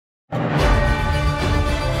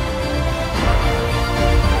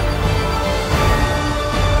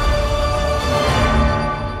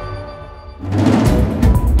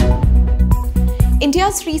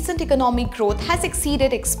India's recent economic growth has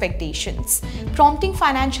exceeded expectations, prompting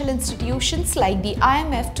financial institutions like the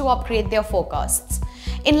IMF to upgrade their forecasts.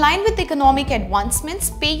 In line with economic advancements,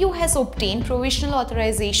 PayU has obtained provisional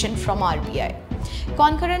authorization from RBI.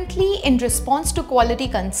 Concurrently, in response to quality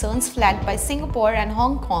concerns flagged by Singapore and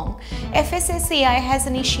Hong Kong, FSSAI has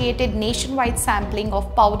initiated nationwide sampling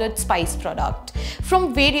of powdered spice product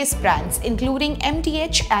from various brands including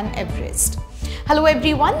MDH and Everest. Hello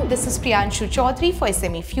everyone, this is Priyanshu Chaudhary for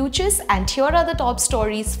SME Futures and here are the top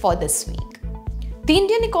stories for this week. The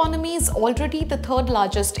Indian economy is already the third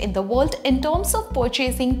largest in the world in terms of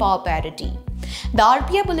purchasing power parity. The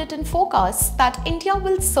RBI Bulletin forecasts that India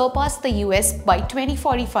will surpass the US by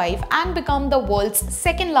 2045 and become the world's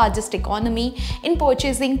second largest economy in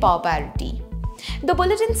purchasing power parity. The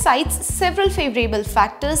Bulletin cites several favorable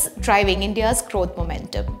factors driving India's growth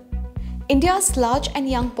momentum. India's large and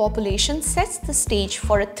young population sets the stage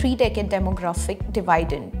for a three-decade demographic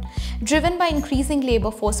dividend, driven by increasing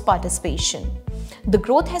labor force participation. The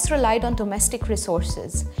growth has relied on domestic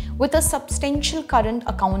resources, with a substantial current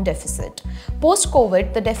account deficit.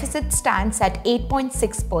 Post-COVID, the deficit stands at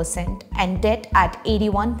 8.6% and debt at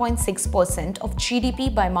 81.6% of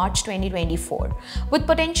GDP by March 2024, with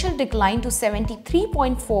potential decline to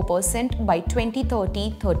 73.4% by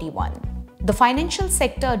 2030-31. The financial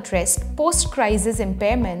sector addressed post-crisis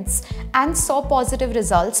impairments and saw positive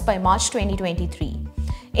results by March 2023.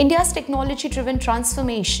 India's technology-driven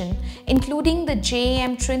transformation, including the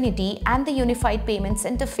JAM Trinity and the Unified Payments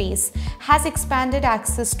Interface, has expanded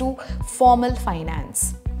access to formal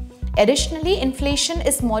finance. Additionally, inflation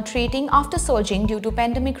is moderating after surging due to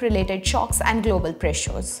pandemic-related shocks and global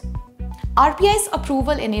pressures. RBI's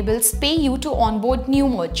approval enables PayU to onboard new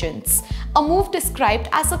merchants, a move described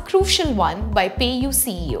as a crucial one by PayU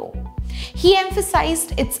CEO. He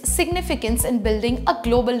emphasized its significance in building a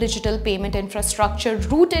global digital payment infrastructure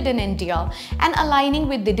rooted in India and aligning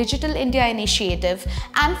with the Digital India Initiative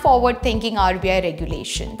and forward-thinking RBI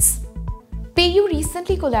regulations. PayU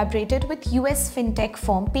recently collaborated with US fintech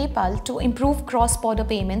firm PayPal to improve cross-border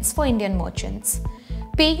payments for Indian merchants.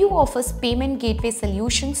 PayU offers payment gateway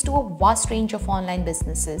solutions to a vast range of online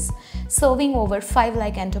businesses, serving over 5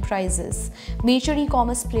 lakh enterprises, major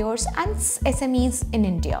e-commerce players and SMEs in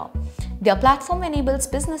India. Their platform enables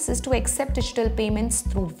businesses to accept digital payments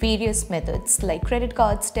through various methods like credit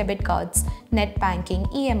cards, debit cards, net banking,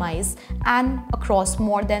 EMIs, and across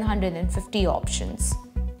more than 150 options.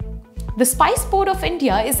 The Spice Board of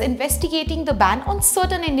India is investigating the ban on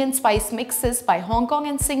certain Indian spice mixes by Hong Kong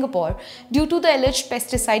and Singapore due to the alleged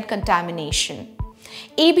pesticide contamination.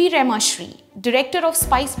 A.B. Remashri, Director of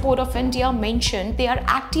Spice Board of India, mentioned they are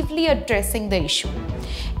actively addressing the issue.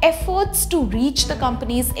 Efforts to reach the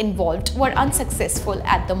companies involved were unsuccessful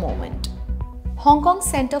at the moment. Hong Kong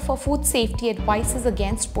Centre for Food Safety advises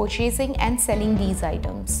against purchasing and selling these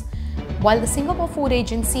items, while the Singapore Food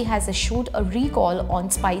Agency has issued a recall on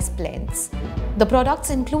spice blends. The products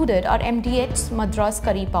included are MDH Madras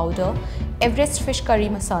Curry Powder, Everest Fish Curry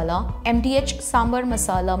Masala, MDH Sambar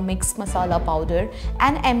Masala Mix Masala Powder,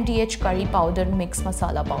 and MDH Curry Powder Mix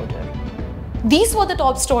Masala Powder. These were the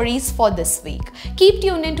top stories for this week. Keep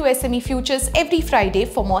tuned into SME Futures every Friday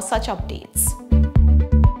for more such updates.